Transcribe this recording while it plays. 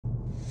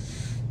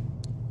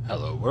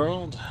Hello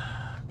world,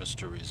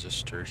 Mr.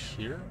 Resistor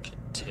here,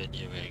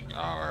 continuing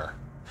our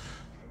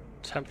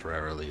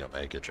temporarily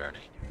Omega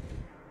journey.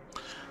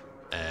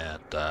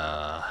 And,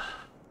 huh.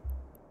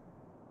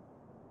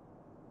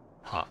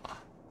 I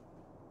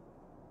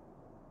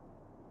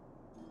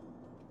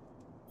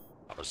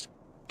was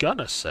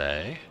gonna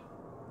say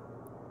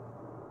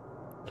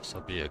this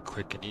will be a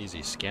quick and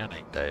easy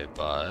scanning day,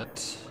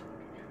 but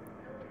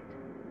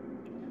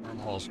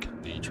wormholes can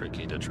be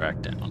tricky to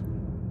track down.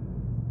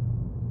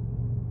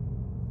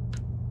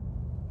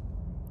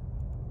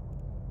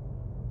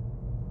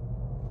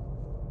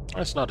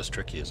 It's not as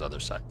tricky as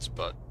other sites,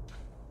 but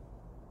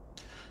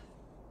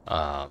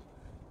um,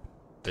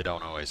 they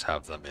don't always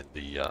have them in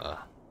the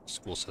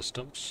school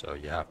systems, so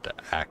you have to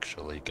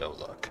actually go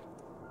look.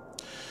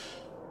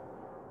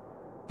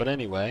 But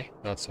anyway,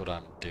 that's what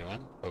I'm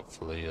doing.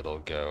 Hopefully it'll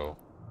go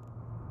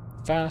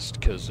fast,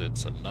 because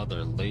it's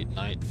another late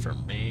night for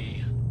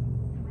me.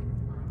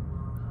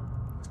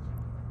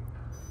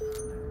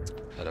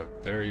 Had a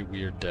very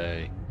weird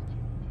day.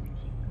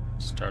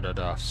 Started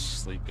off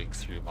sleeping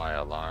through my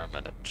alarm,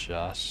 and it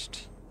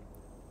just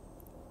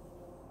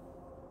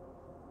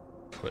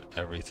put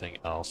everything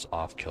else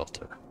off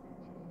kilter.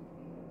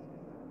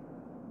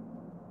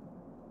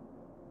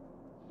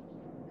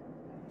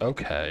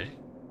 Okay.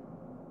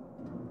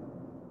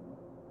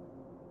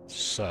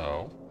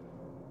 So,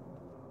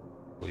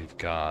 we've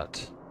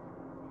got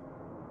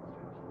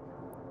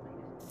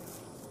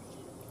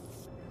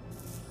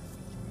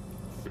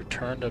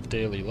return of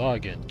daily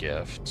login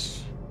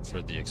gifts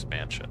for the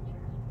expansion.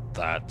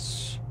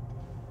 That's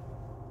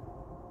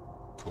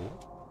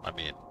cool. I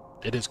mean,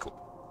 it is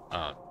cool.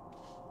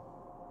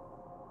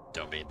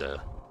 Don't mean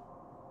to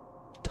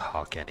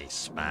talk any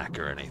smack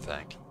or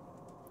anything.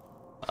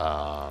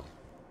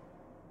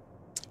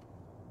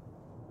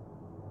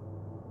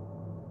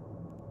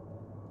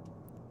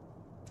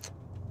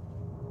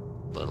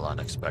 Little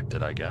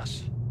unexpected, I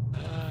guess.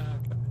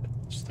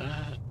 What's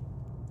that?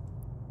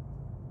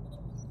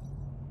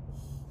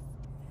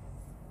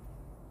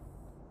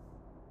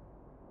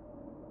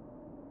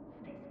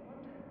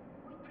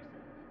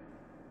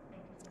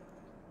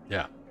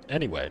 Yeah.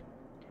 Anyway.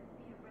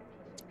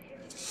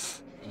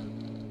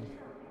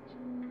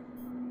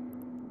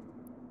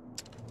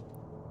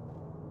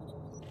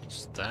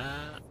 What's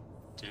that?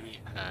 Do we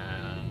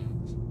have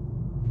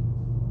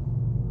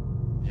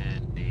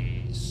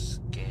any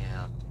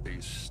scan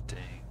boosting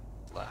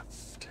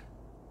left?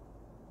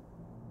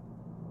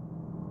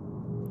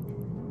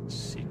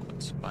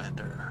 Sequence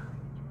binder.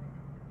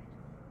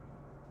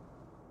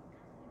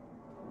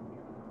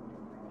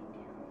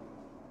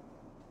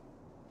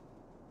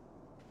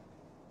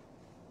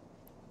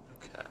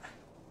 Okay.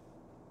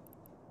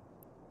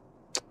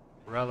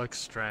 Relic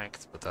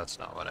strength, but that's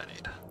not what I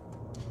need.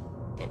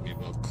 But we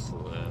will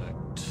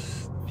collect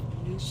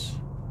these.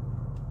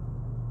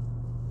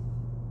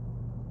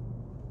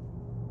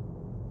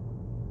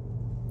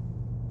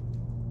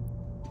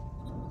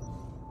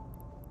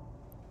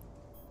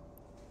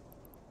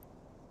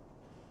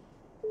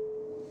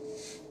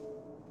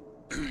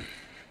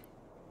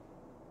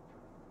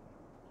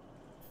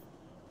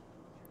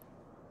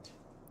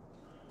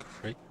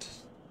 Great.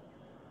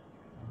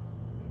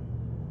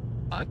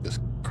 I like this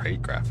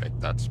crate graphic,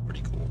 that's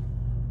pretty cool.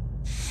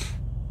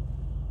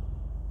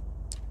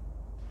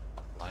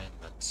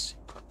 Alignment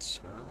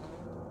sequencer.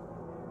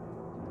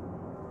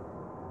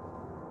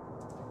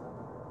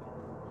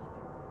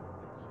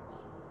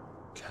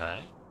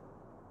 Okay.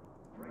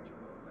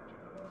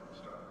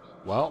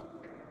 Well,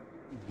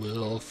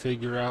 we'll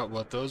figure out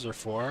what those are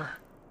for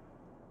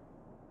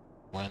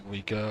when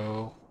we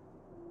go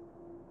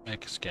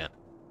make a scan.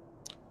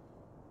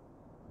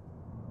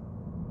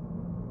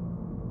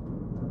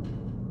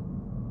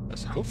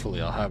 Yes,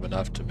 hopefully I'll have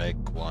enough to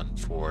make one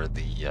for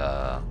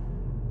the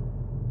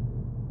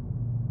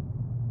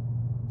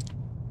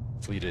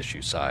fleet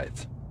issue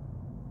scythe.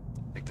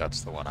 I think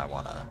that's the one I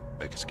want to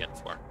make a skin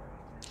for.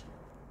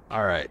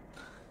 Alright.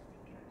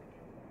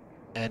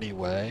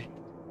 Anyway.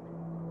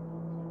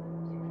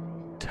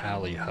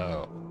 Tally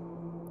ho.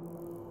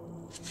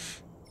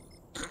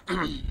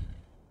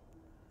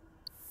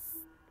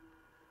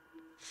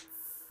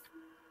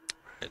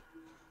 Right.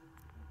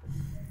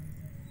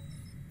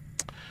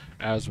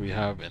 As we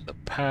have in the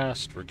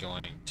past, we're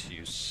going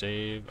to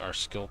save our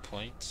skill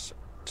points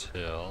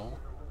till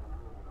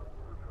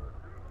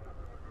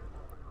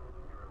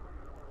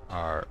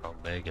our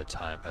Omega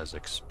time has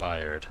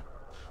expired.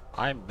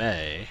 I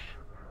may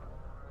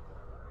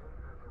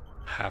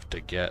have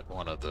to get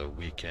one of the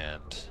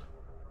weekend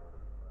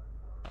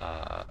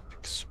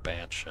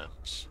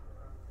expansions.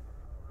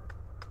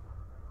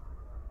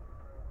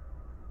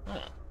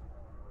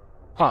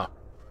 Huh.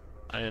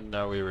 I didn't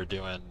know we were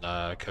doing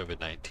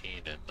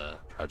COVID-19 in the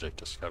Project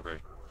Discovery.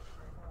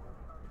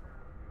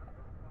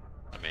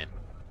 I mean,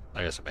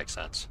 I guess it makes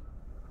sense.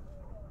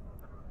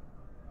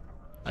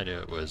 I knew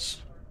it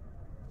was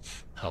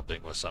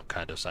helping with some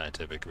kind of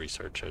scientific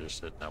research, I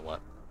just didn't know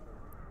what.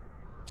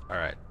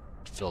 Alright,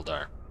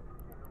 Fildar.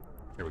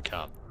 Here we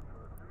come.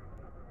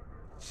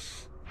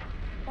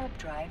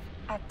 drive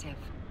active.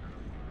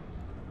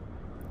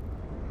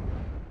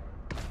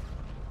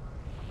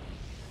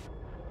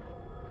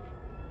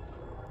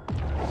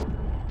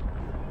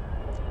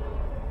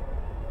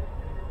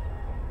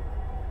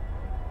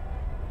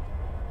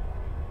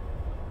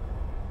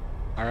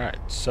 Alright,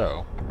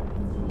 so,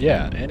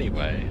 yeah,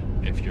 anyway,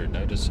 if you're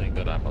noticing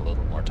that I'm a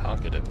little more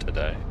talkative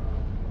today,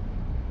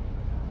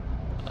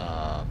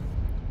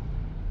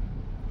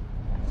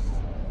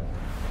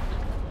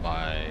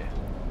 my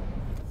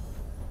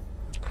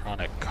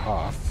chronic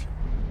cough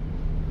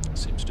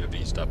seems to have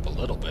eased up a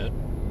little bit.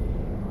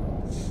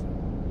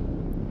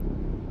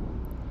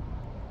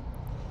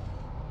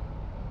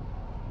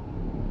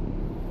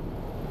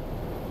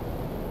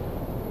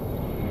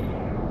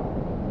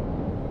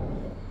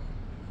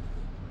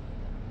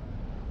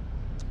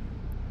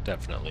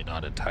 Definitely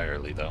not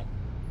entirely, though.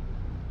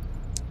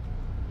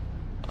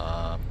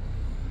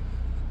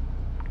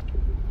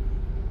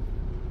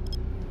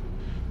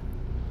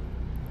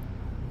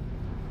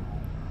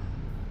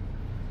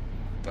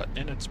 But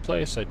in its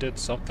place, I did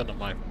something to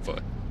my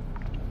foot,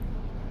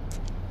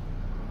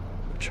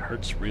 which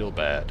hurts real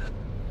bad.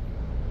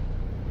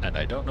 And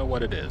I don't know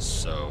what it is,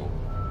 so...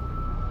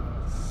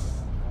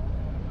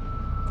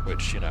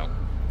 Which, you know,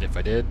 if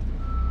I did,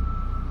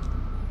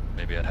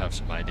 maybe I'd have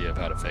some idea of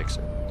how to fix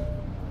it.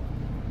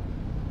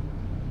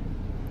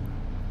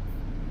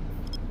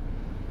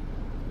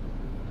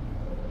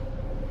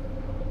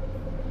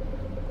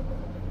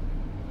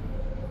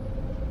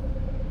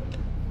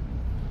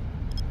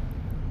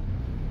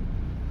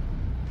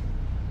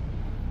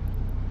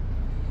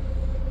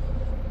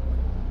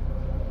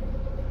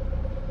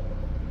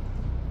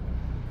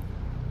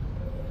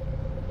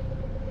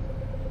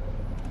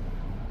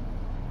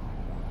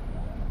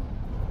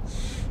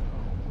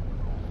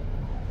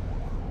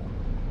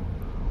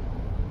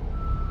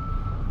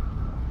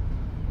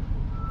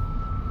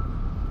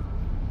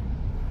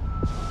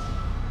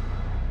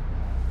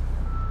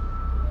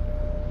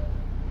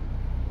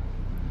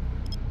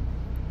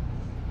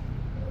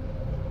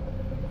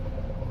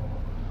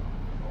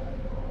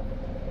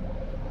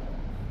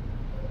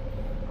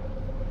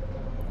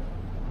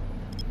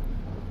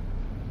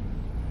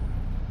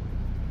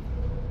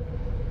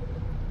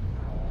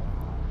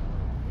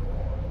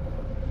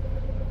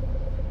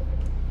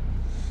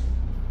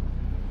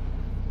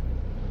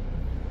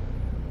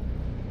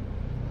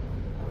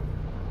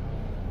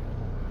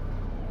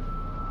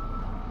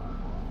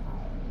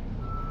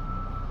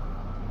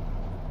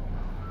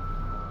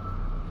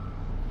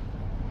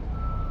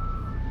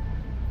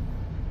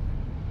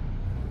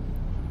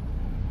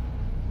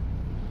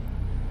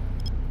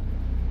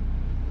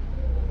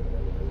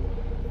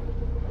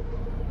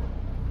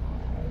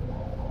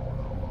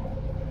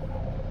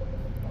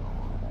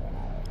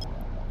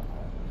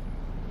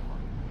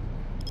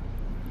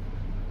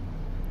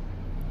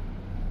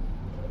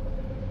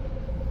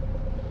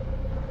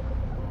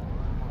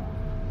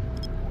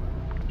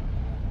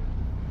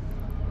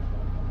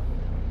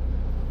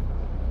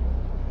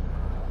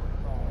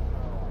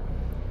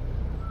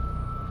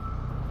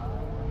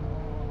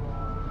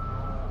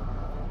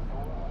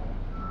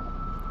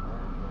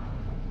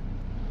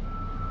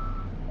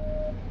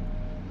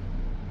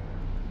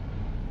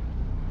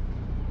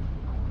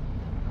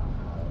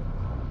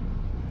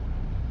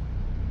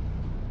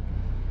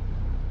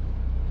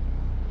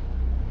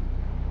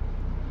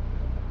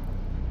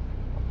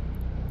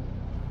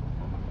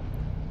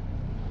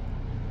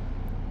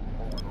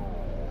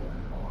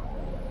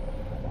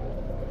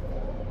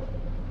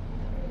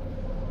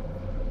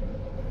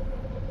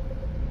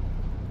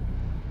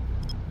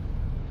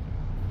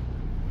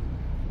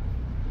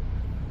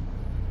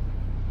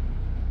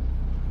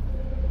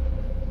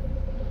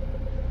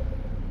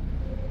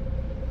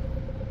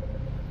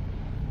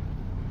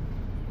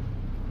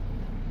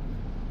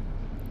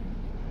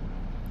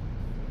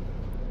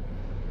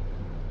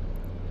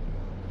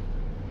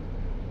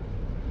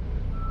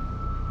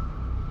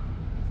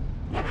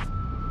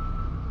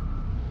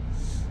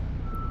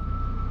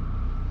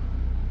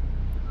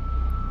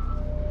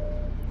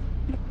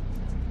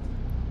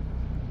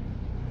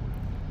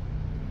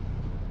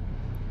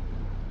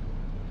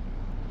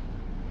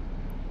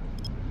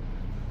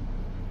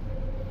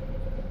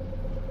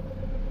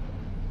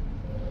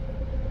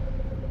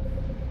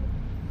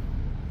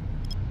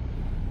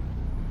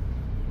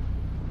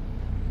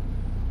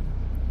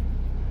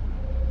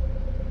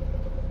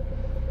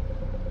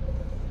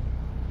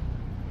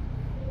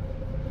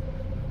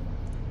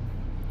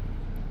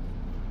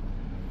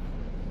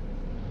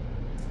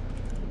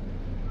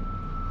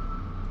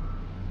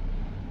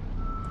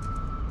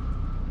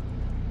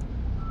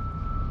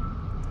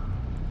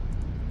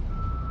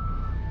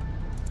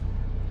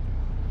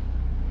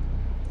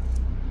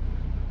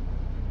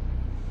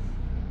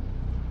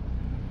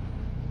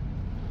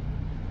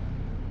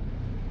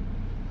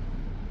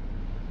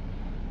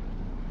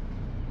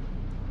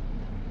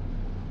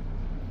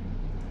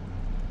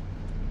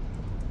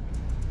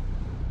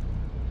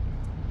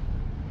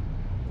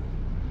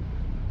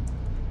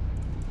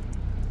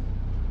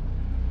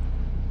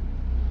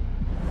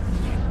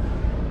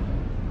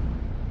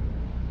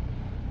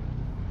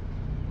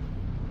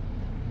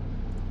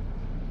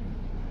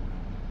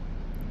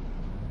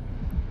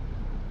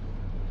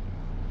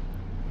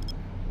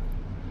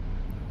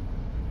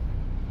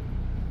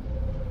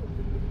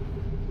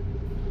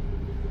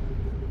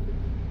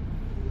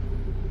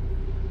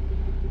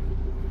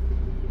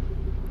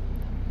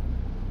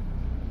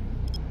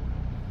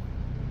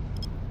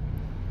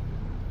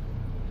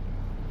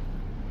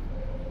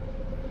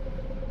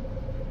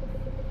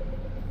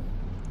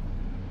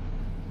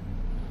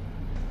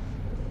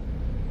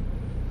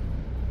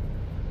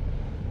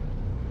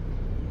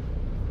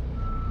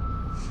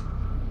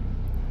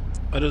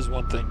 That is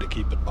one thing to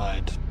keep in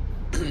mind,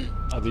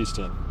 at least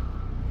in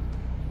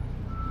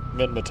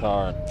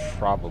Minmatar and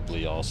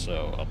probably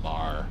also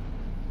Amar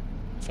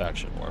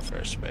faction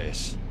warfare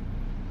space.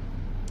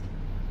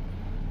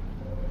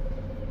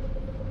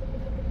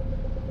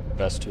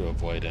 Best to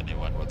avoid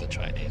anyone with a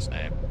Chinese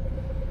name.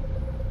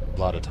 A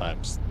lot of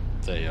times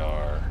they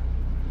are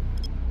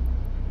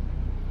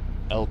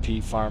LP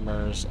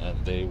farmers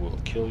and they will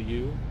kill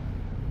you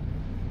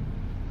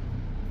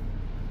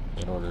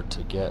in order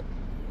to get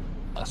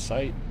a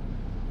site,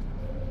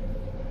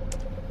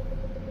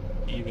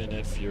 even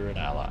if you're an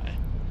ally.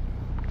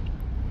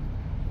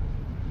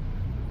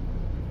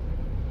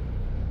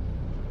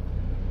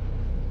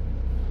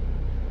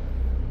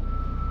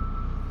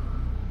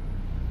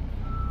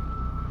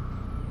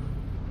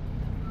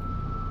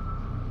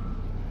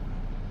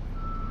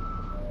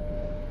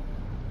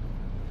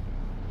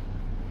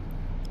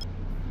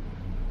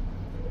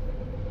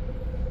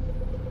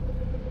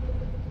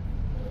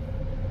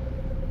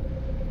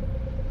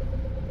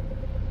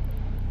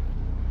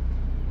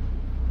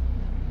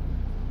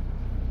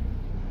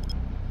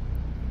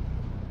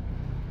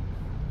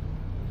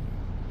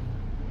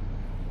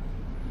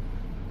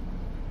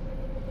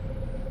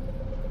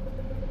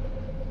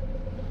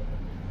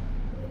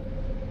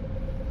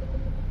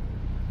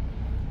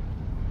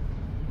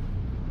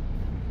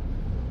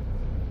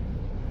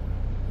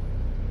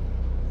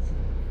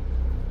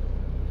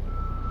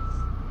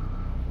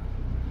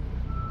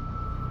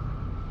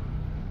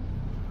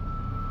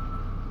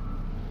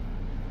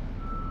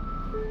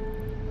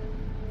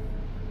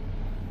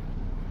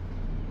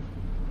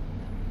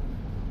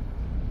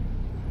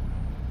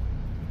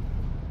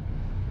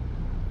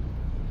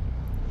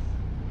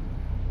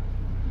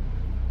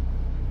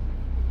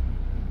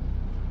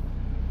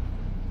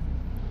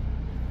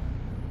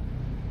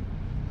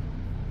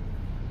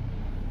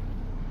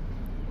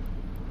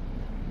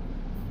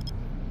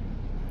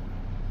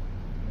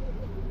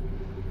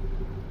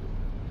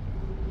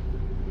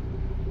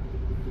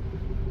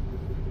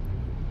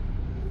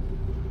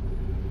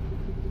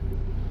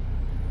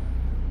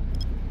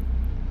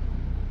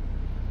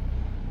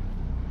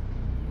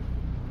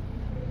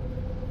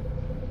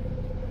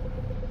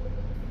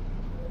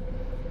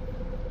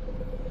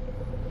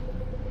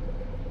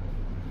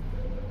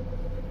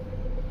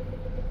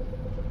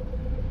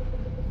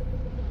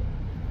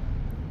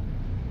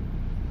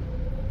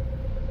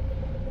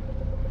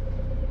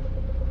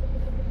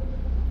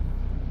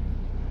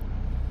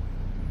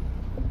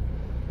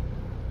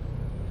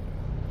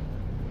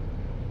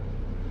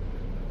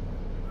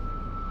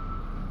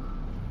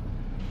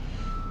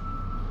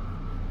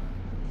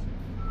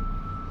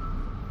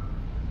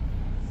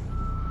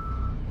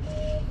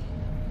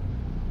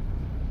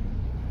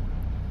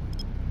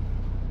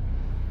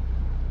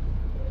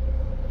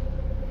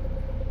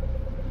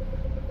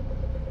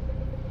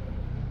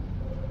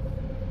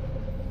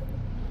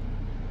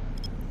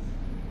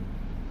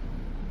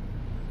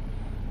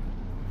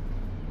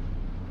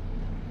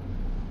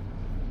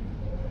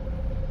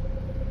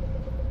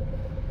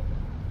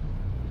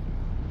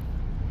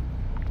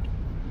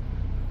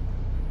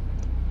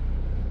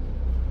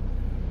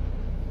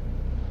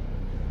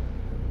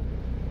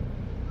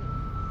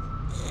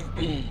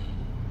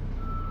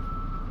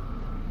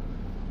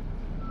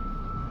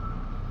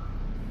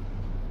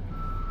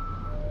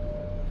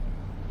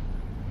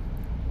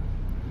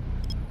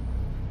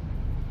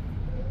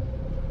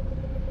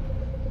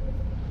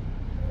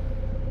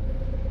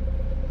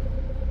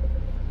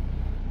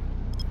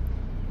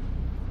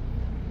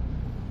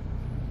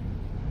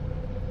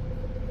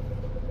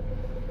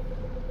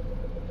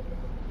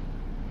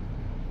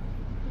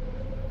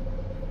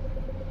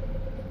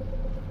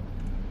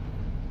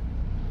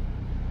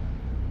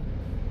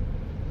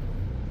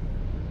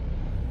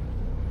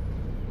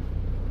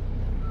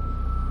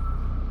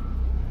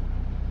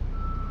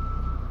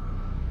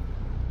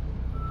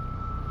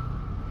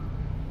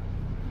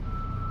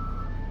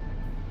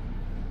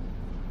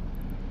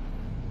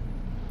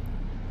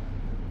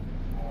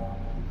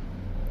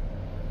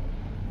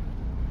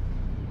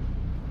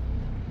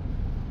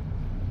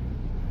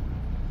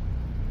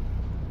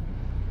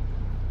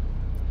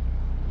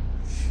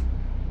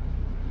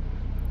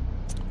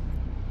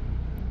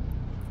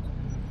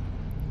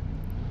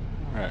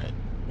 Alright,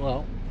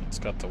 well, it's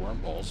got the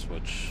wormholes,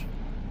 which...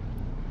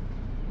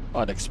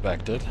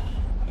 unexpected.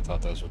 I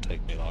thought those would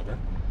take me longer.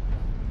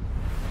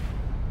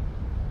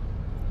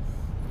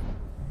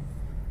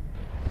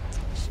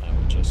 So I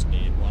would just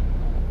need one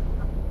more.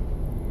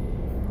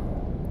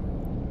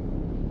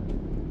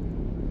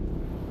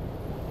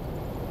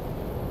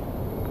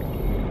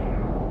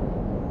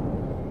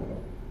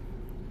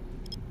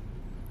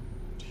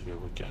 Here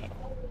we go.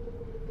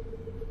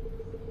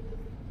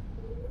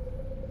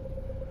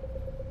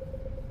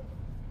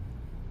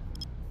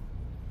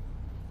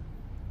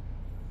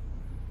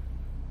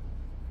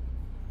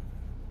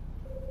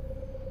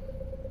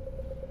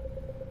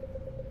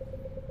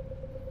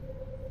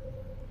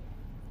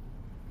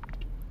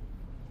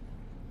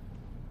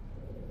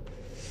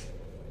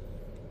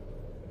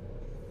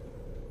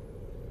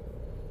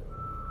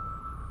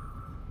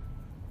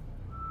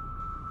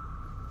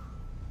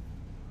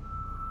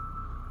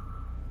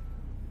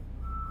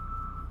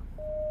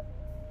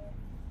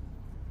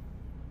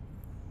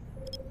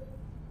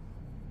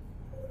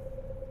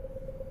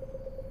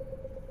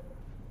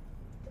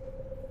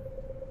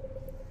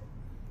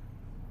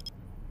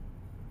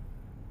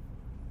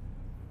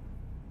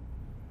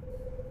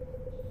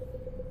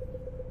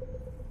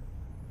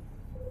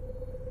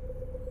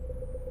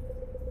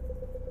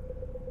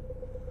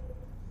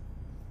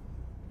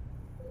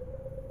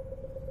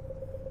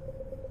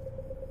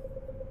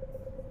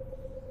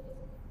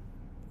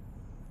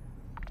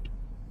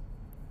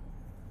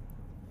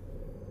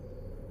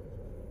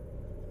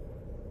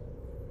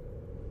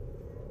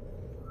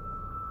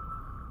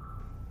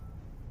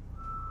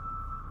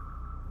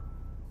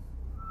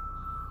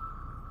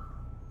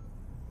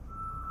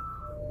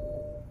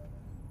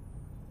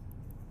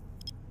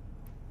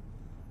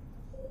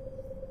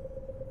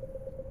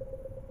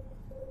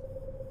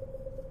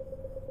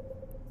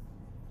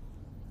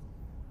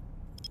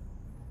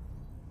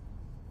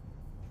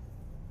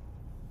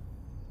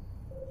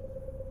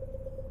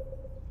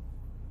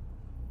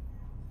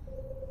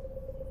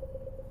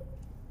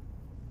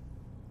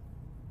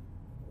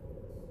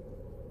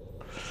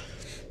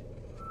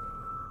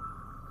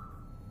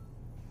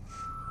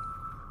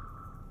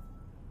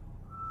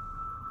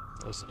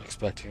 Wasn't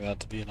expecting that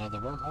to be another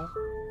wormhole.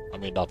 I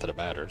mean, not that it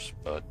matters,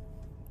 but...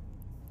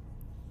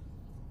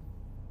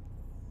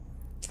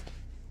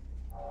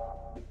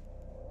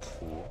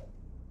 Cool.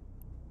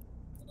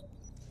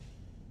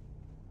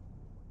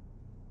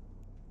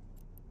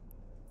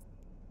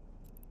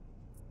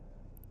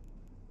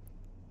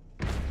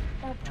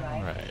 Warp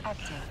drive Alright.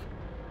 active.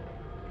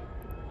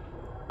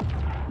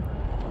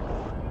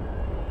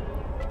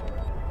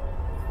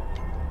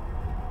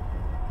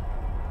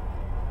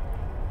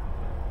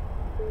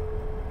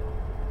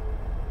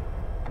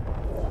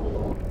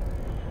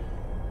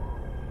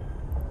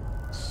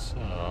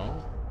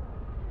 So...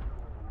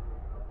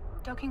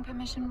 Docking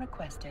permission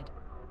requested.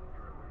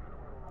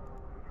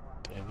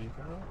 Daily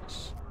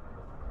girls.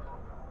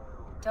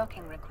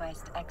 Docking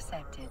request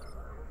accepted.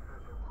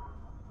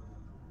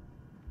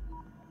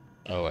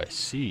 Oh, I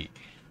see.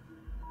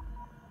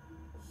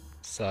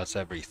 So that's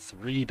every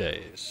 3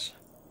 days.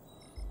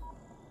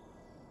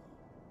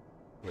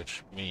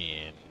 Which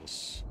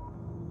means...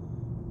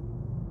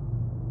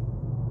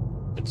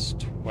 it's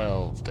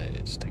 12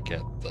 days to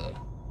get the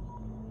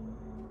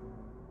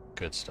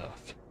good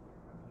stuff.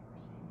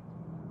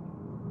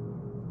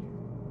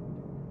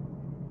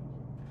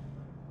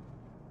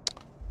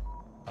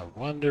 I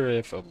wonder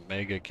if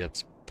Omega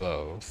gets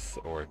both,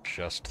 or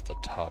just the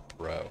top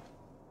row.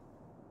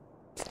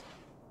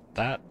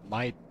 That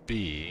might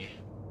be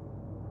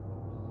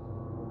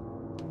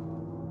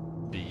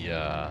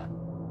the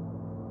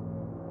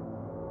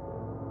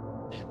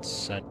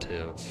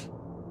incentive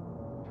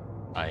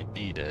I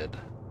needed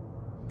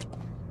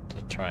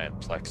to try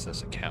and flex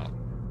this account.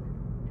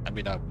 I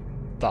mean, I've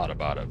thought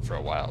about it for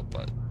a while,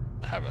 but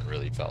haven't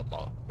really felt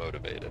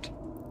motivated.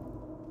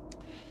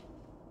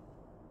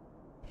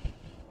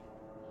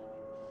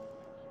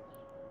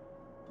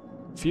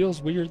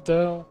 Feels weird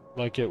though,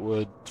 like it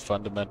would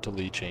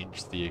fundamentally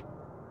change the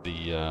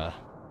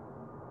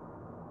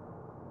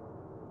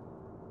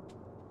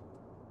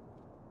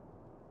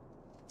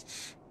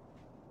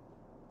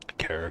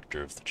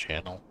character of the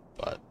channel,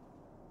 but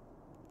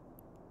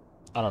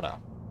I don't know.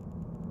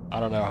 I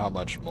don't know how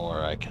much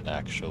more I can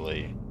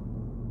actually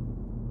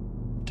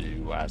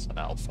do as an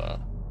alpha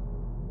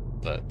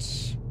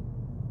that's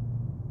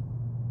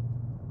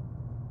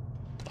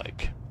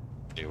like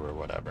new or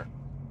whatever.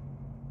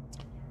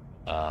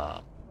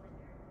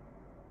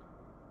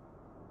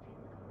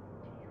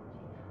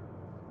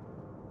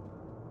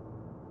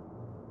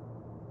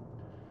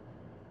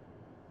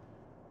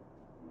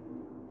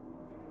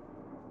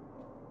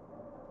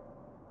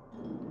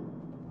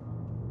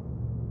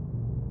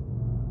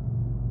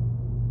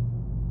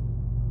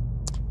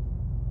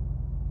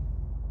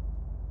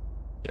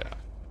 Yeah.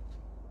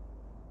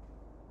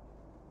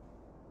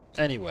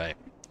 Anyway,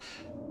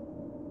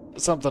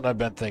 something I've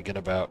been thinking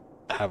about.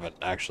 Haven't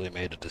actually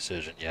made a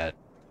decision yet.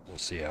 We'll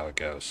see how it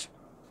goes.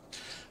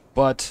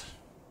 But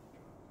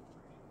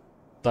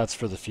that's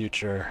for the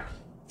future.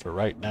 For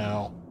right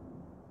now,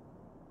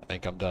 I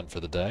think I'm done for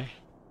the day.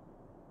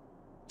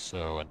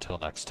 So until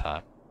next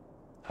time,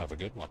 have a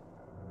good one.